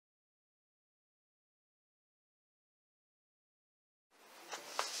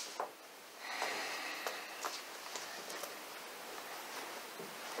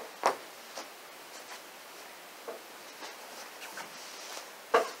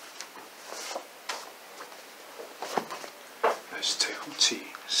is Tehuti,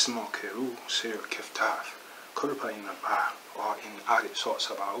 small keru, ser keftaf, kurpa in a bar, or in adit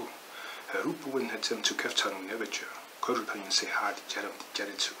sorts of our Herupu in hetem to keftan nevature, kurpa in say hard jedam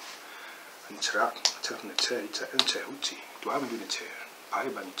jeditu, and trak, tefnete, Tehuti, do I do the tear,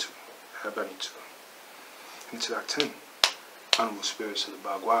 Paibanitu, Hebanitu, and trak 10, animal spirits of the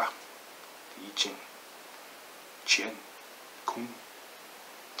Bagua, the I Ching, Chien, Kun,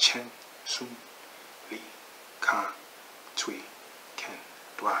 Chen, Sun, Li, Kan, Tui, Ken,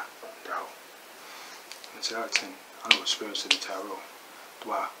 Dwa, Dao. And trak 10, animal spirits of the Tarot,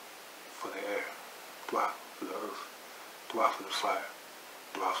 Dwa for the air, Dwa for the earth, Dwa for the fire,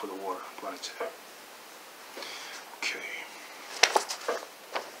 Dwa for the water, Dwa the tear.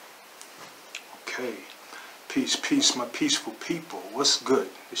 Okay, peace, peace, my peaceful people. What's good?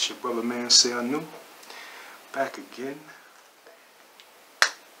 It's your brother man Saanu, back again.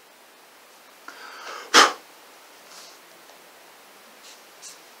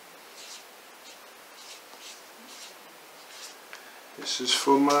 This is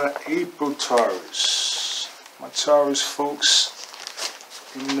for my April Taurus. My Taurus folks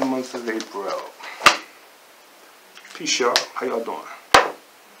in the month of April. Peace, y'all. How y'all doing?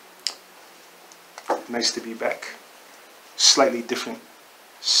 Nice to be back. Slightly different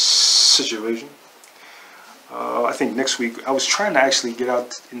situation. I think next week I was trying to actually get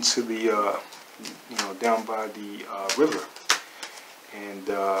out into the, down by the river, and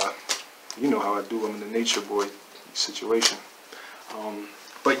you know how I do. I'm in the nature boy situation.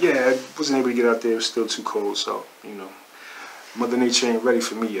 But yeah, I wasn't able to get out there. It was still too cold, so Mother Nature ain't ready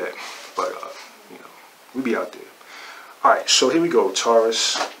for me yet. But we be out there. All right, so here we go,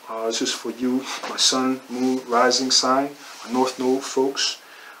 Taurus. This is for you, my sun, moon, rising sign, my North Node folks,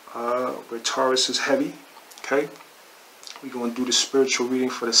 where Taurus is heavy. Okay, we're going to do the spiritual reading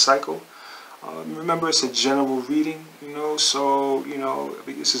for the cycle. Remember, it's a general reading, so,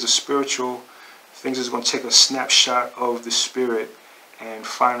 this is a spiritual. Things is going to take a snapshot of the spirit and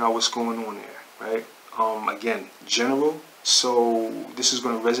find out what's going on there, right? Again, general, so this is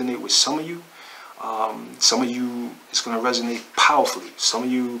going to resonate with some of you. Some of you, it's going to resonate powerfully. Some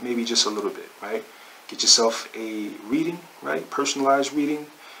of you, maybe just a little bit, right? Get yourself a reading, right? Personalized reading,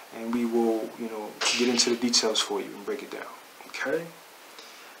 and we will, get into the details for you and break it down, okay?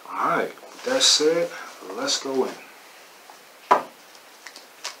 All right, with that said, let's go in.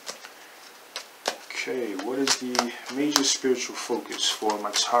 Okay, what is the major spiritual focus for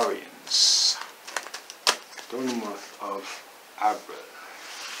my Taurians during the month of April?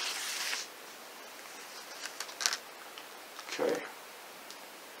 Okay,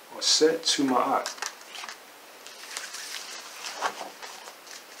 or set to ma'at.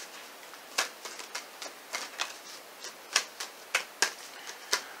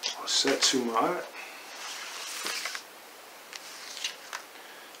 Or set to ma'at.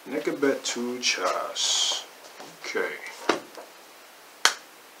 Nekabet to chas. Okay.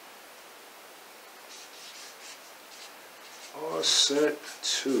 Or set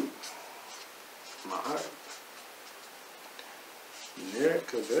to ma'at.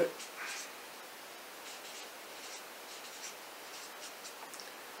 Nekabet.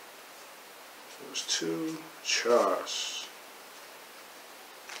 Those two chas.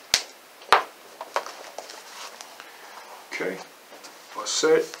 Okay. Or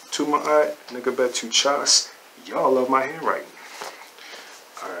set to my eye, nigga bet to chas. Y'all love my handwriting.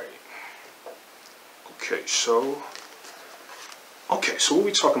 Alright. Okay, so what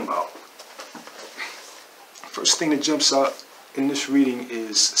we talking about? First thing that jumps out in this reading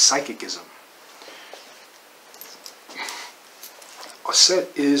is psychicism.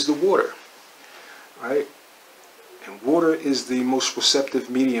 Aset is the water, right? And water is the most receptive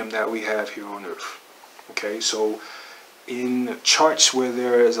medium that we have here on Earth. Okay, so in charts where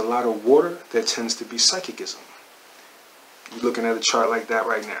there is a lot of water, there tends to be psychicism. You're looking at a chart like that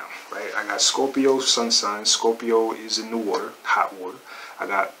right now, right? I got Scorpio sun sign. Scorpio is in the water, hot water. I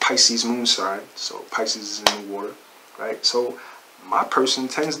got Pisces moon sign, so Pisces is in the water, right? So my person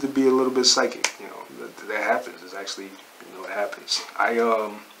tends to be a little bit psychic. That happens. It's actually, it happens. I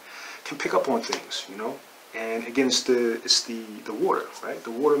can pick up on things, and again, it's the water, right?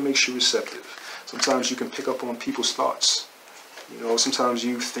 The water makes you receptive. Sometimes you can pick up on people's thoughts. Sometimes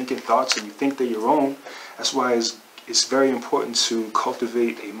you think in thoughts and you think they're your own. That's why it's very important to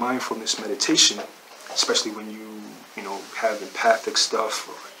cultivate a mindfulness meditation, especially when you have empathic stuff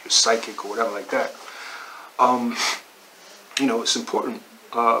or you're psychic or whatever like that. It's important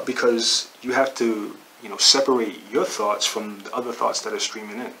because you have to separate your thoughts from the other thoughts that are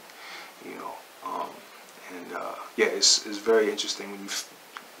streaming in. Yeah, it's very interesting when you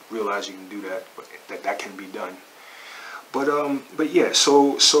realize you can do that, but that can be done. But yeah,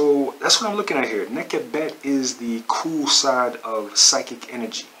 so that's what I'm looking at here. Nekebet is the cool side of psychic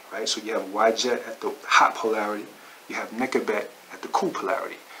energy, right? So you have Yjet at the hot polarity, you have Nekebet at the cool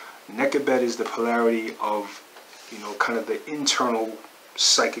polarity. Nekebet is the polarity of, you know, kind of the internal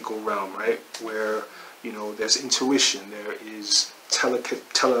psychical realm, right? Where, you know, there's intuition, there is telepathy.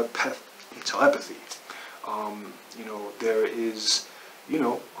 You know, there is, you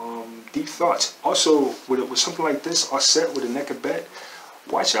know, deep thoughts. Also, with something like this, offset with a Nekebet,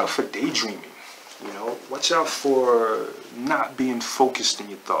 watch out for daydreaming. You know, watch out for not being focused in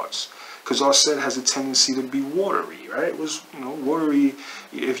your thoughts, because offset has a tendency to be watery, right? It was, you know, watery.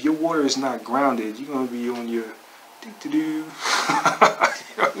 If your water is not grounded, you're gonna be on your do-do-do. You know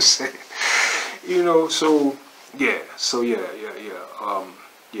what I'm saying? You know, so yeah,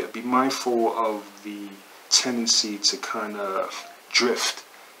 yeah. Be mindful of the tendency to kind of drift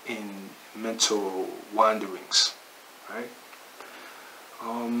in mental wanderings, right?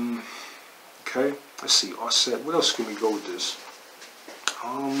 Okay, let's see, offset. What else can we go with this?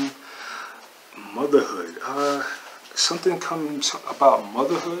 Motherhood. Something comes about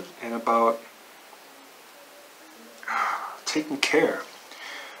motherhood and about taking care.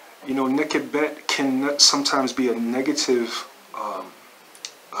 You know, Nekebet can sometimes be a negative,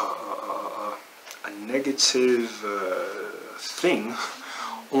 thing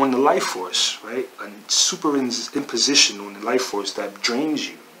on the life force, right? A superimposition on the life force that drains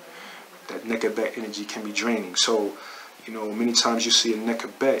you. That Nekebet energy can be draining. So, you know, many times you see a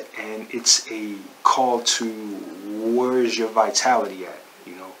Nekebet and it's a call to where's your vitality at?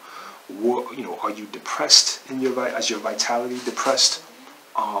 You know, are you depressed in your is your vitality depressed?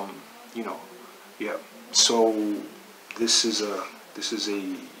 You know, yeah. So this is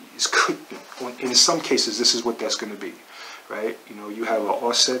in some cases this is what that's going to be, right? You know, you have an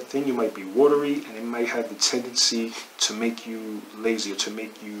offset thing, you might be watery, and it might have the tendency to make you lazy or to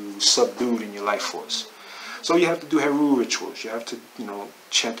make you subdued in your life force. So you have to do Heru rituals. You have to, you know,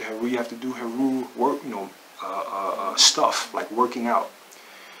 chant the Heru. You have to do Heru work, you know, stuff like working out,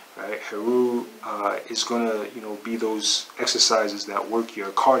 right? Heru is gonna, you know, be those exercises that work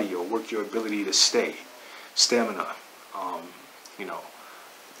your cardio, work your ability to stay, stamina. You know,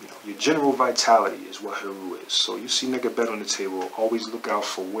 your general vitality is what Heru is. So you see Nekebet on the table, always look out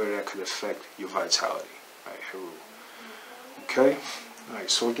for where that could affect your vitality, right? Heru. Okay. All right.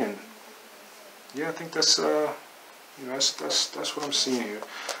 So again, yeah, I think that's you know, that's what I'm seeing here.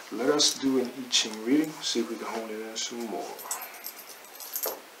 Let us do an I Ching reading. See if we can hone it in some more.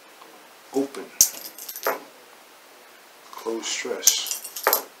 Open. Close stress.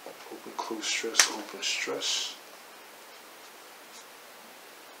 Open, close stress, open stress.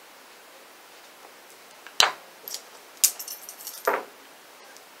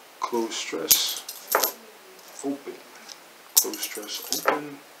 Close stress, open. Close stress,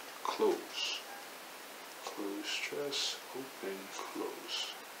 open, close. Close stress, open,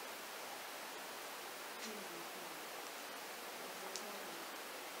 close.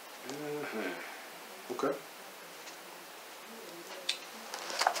 Okay.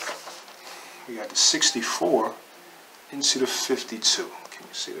 We got the 64 into the 52. Can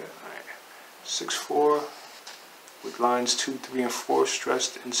you see that? All right. 6-4 with lines 2, 3, and 4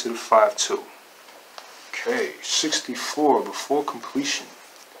 stressed into the 5-2. Okay, 64 before completion.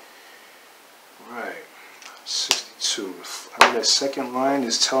 Right. 62. I mean, that second line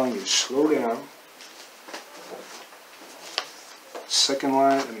is telling you to slow down. Second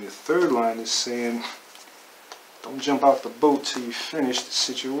line, the third line is saying, don't jump out the boat till you finish the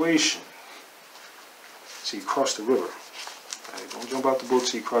situation. Till you cross the river. Right? Don't jump out the boat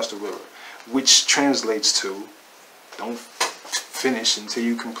till you cross the river. Which translates to, don't finish until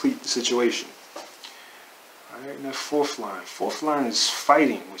you complete the situation. Alright, and that fourth line is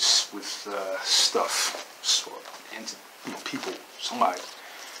fighting with stuff. So, and, you know, people, somebody.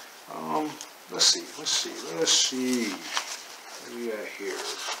 Let's see. What do we got here?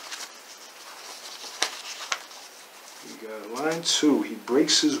 We got line 2. He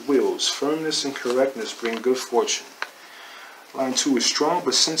breaks his wills. Firmness and correctness bring good fortune. Line 2 is strong,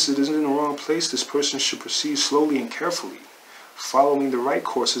 but since it isn't in the wrong place, this person should proceed slowly and carefully, following the right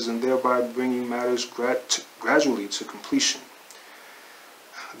courses and thereby bringing matters gradually to completion.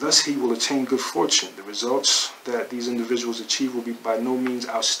 Thus he will attain good fortune. The results that these individuals achieve will be by no means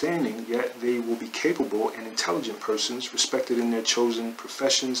outstanding, yet they will be capable and intelligent persons, respected in their chosen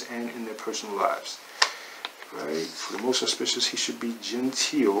professions and in their personal lives. Right? For the most auspicious, he should be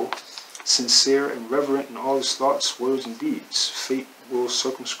genteel, sincere, and reverent in all his thoughts, words, and deeds. Fate will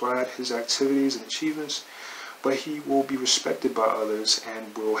circumscribe his activities and achievements, but he will be respected by others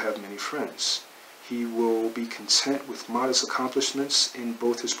and will have many friends. He will be content with modest accomplishments in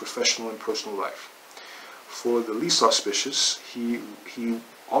both his professional and personal life. For the least auspicious, he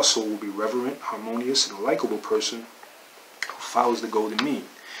also will be reverent, harmonious, and a likable person who follows the golden mean.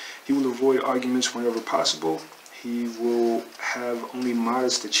 He will avoid arguments whenever possible. He will have only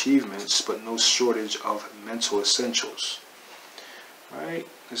modest achievements, but no shortage of mental essentials. All right,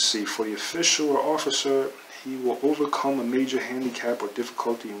 let's see. For the official or officer, he will overcome a major handicap or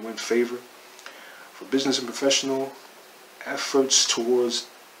difficulty and win favor. For business and professional, efforts towards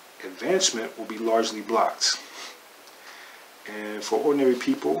advancement will be largely blocked. And for ordinary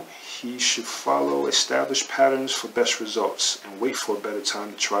people, he should follow established patterns for best results and wait for a better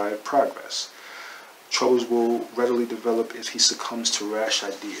time to try progress. Troubles will readily develop if he succumbs to rash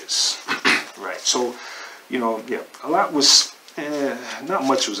ideas. Right, so, you know, yeah, a lot was, not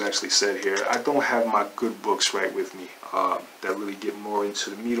much was actually said here. I don't have my good books right with me that really get more into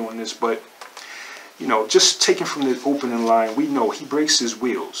the meat on this, but you know, just taken from the opening line, we know he breaks his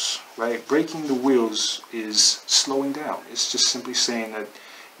wheels, right? Breaking the wheels is slowing down. It's just simply saying that,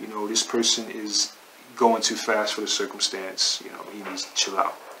 you know, this person is going too fast for the circumstance. You know, he needs to chill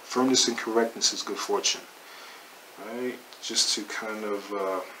out. Firmness and correctness is good fortune, right? Just to kind of,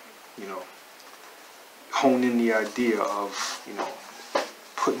 you know, hone in the idea of, you know,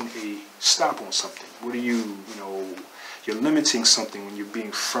 putting a stop on something. What are you know, you're limiting something when you're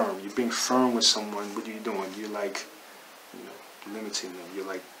being firm. You're being firm with someone. What are you doing? You're like, you know, limiting them. You're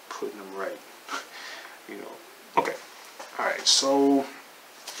like putting them right. You know. Okay. All right. So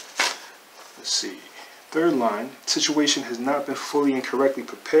let's see. Third line. Situation has not been fully and correctly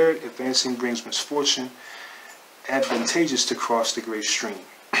prepared. Advancing brings misfortune. Advantageous to cross the great stream.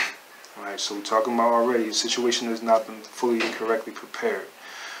 All right. So we're talking about already. A situation has not been fully and correctly prepared.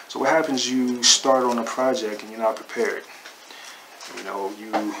 So what happens? You start on a project and you're not prepared. You know,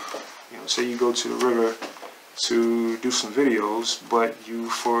 say you go to the river to do some videos, but you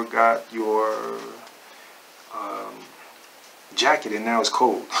forgot your jacket and now it's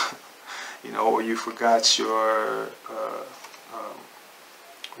cold. You know, or you forgot your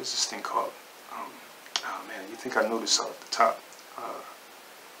what's this thing called? Oh man, you think I know this off the top?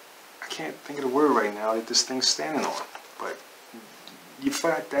 I can't think of the word right now that this thing's standing on, but you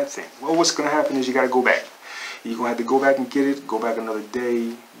forgot that thing. Well, what's going to happen is you got to go back. You're going to have to go back and get it, go back another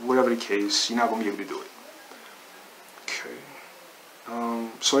day, whatever the case, you're not going to be able to do it. Okay.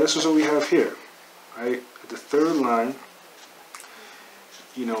 So this is what we have here, right? At the third line,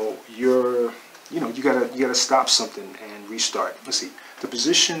 you know, you gotta stop something and restart. Let's see. The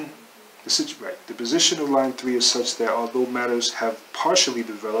position of line 3 is such that although matters have partially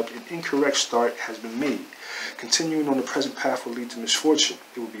developed, an incorrect start has been made. Continuing on the present path will lead to misfortune.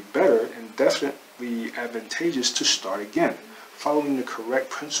 It will be better and definitely advantageous to start again, following the correct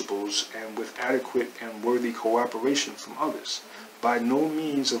principles and with adequate and worthy cooperation from others, by no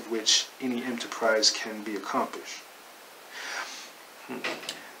means of which any enterprise can be accomplished.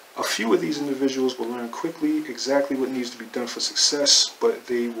 A few of these individuals will learn quickly exactly what needs to be done for success, but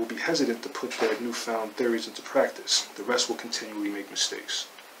they will be hesitant to put their newfound theories into practice. The rest will continually make mistakes.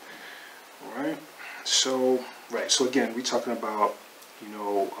 All right. So again, we're talking about, you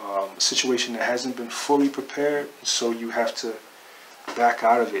know, a situation that hasn't been fully prepared, so you have to back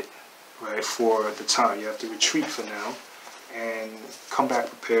out of it, right, for the time. You have to retreat for now and come back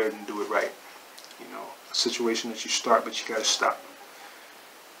prepared and do it right. You know, a situation that you start, but you got to stop.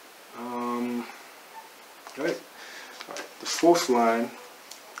 Right. All right. The fourth line,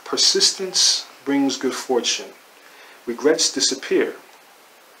 persistence brings good fortune. Regrets disappear.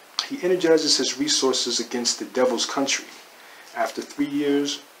 He energizes his resources against the devil's country. After 3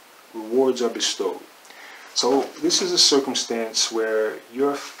 years, rewards are bestowed. So this is a circumstance where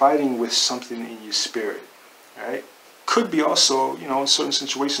you're fighting with something in your spirit, right? Could be also, you know, in certain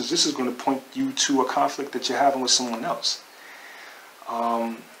situations, this is going to point you to a conflict that you're having with someone else.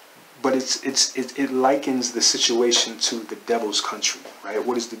 But it likens the situation to the devil's country, right?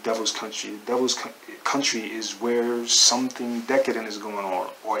 What is the devil's country? The devil's country is where something decadent is going on,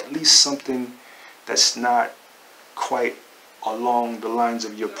 or at least something that's not quite along the lines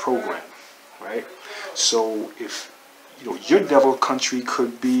of your program, right? So if, you know, your devil country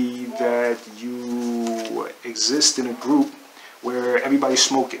could be that you exist in a group where everybody's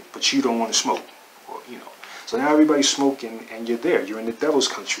smoking, but you don't want to smoke, or, you know. So now everybody's smoking and you're there. You're in the devil's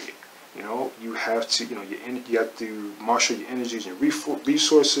country. You know, you have to, you know, you have to marshal your energies and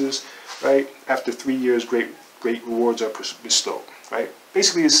resources, right? After 3 years, great rewards are bestowed, right?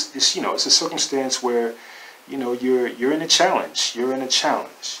 Basically, it's you know, it's a circumstance where, you know, you're in a challenge. You're in a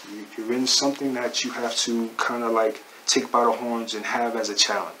challenge. You're in something that you have to kind of like take by the horns and have as a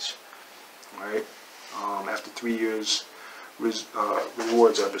challenge, right? After 3 years,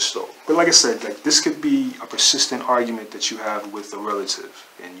 rewards are bestowed. But like I said, like this could be a persistent argument that you have with a relative,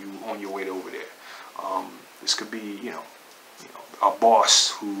 and you on your way over there. This could be, a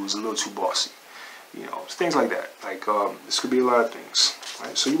boss who's a little too bossy. Things like that. Like this could be a lot of things.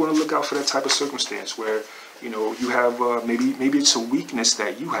 Right? So you want to look out for that type of circumstance where you have maybe it's a weakness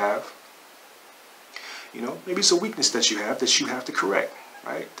that you have. Maybe it's a weakness that you have to correct.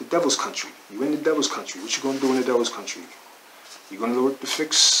 Right? The devil's country. You're in the devil's country. What you gonna do in the devil's country? You're gonna work to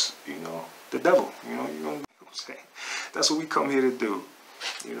fix, the devil. You're gonna. That's what we come here to do.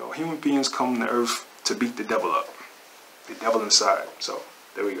 Human beings come to earth to beat the devil up. The devil inside. So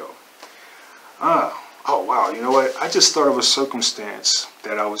there we go. Oh wow. You know what? I just thought of a circumstance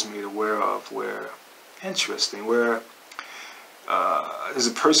that I was made aware of where there's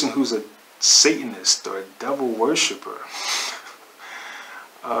a person who's a Satanist or a devil worshiper.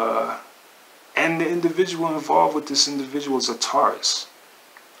 And the individual involved with this individual is a Taurus,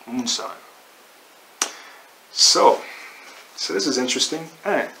 moon sign. So this is interesting.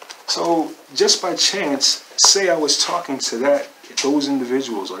 So just by chance, say I was talking to those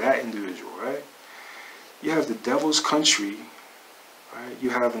individuals or that individual, right? You have the devil's country, right? You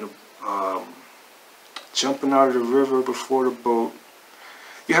have jumping out of the river before the boat.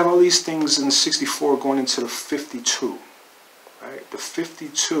 You have all these things in the 64 going into the 52, right? The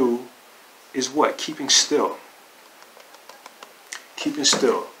 52 is what? Keeping still. Keeping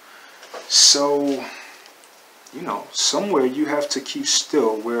still. So, somewhere you have to keep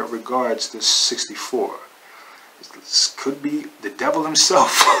still where it regards this 64. This could be the devil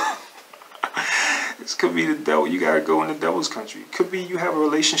himself. This could be the devil. You got to go in the devil's country. It could be you have a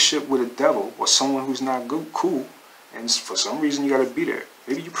relationship with a devil or someone who's not good, cool, and for some reason you got to be there.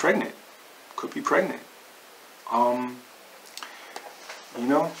 Maybe you're pregnant. Could be pregnant.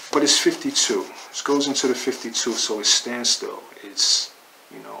 But it's 52. It goes into the 52, so it's standstill. It's,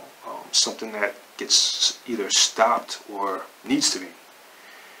 something that gets either stopped or needs to be.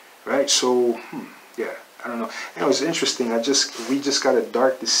 Right? So, yeah, I don't know. It's interesting. We just got a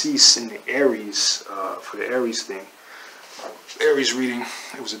dark decease in the Aries, for the Aries thing. Aries reading.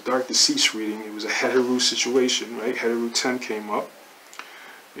 It was a dark decease reading. It was a Heteru situation, right? Heteru 10 came up.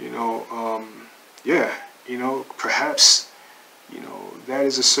 Perhaps, that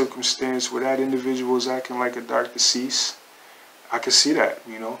is a circumstance where that individual is acting like a dark decease. I could see that,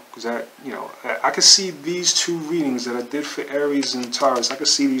 because I could see these two readings that I did for Aries and Taurus. I could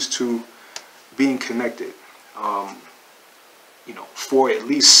see these two being connected, for at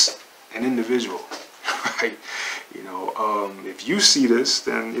least an individual, right? If you see this,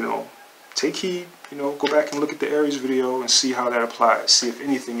 then, take heed, go back and look at the Aries video and see how that applies. See if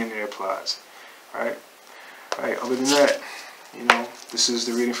anything in there applies, right? Other than that, this is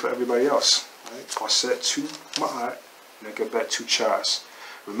the reading for everybody else, right? Offset 2 ma'at, nekabet 2 chas.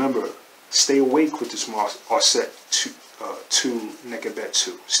 Remember, stay awake with this offset 2 nekabet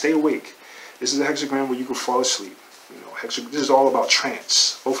 2. Stay awake. This is a hexagram where you can fall asleep. This is all about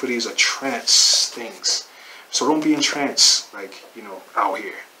trance. Both of these are trance things. So don't be in trance, like, out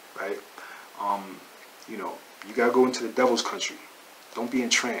here, right? You gotta go into the devil's country. Don't be in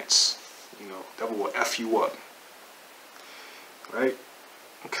trance. Devil will F you up. Right?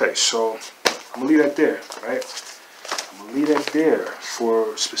 Okay, so I'm gonna leave that there, right? I'm gonna leave that there.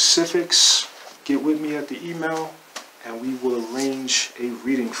 For specifics, get with me at the email and we will arrange a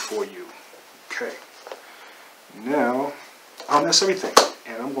reading for you. Okay. Now, that's everything.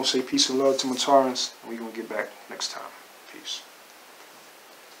 And I'm gonna say peace and love to my Taurans, and we're gonna get back next time. Peace.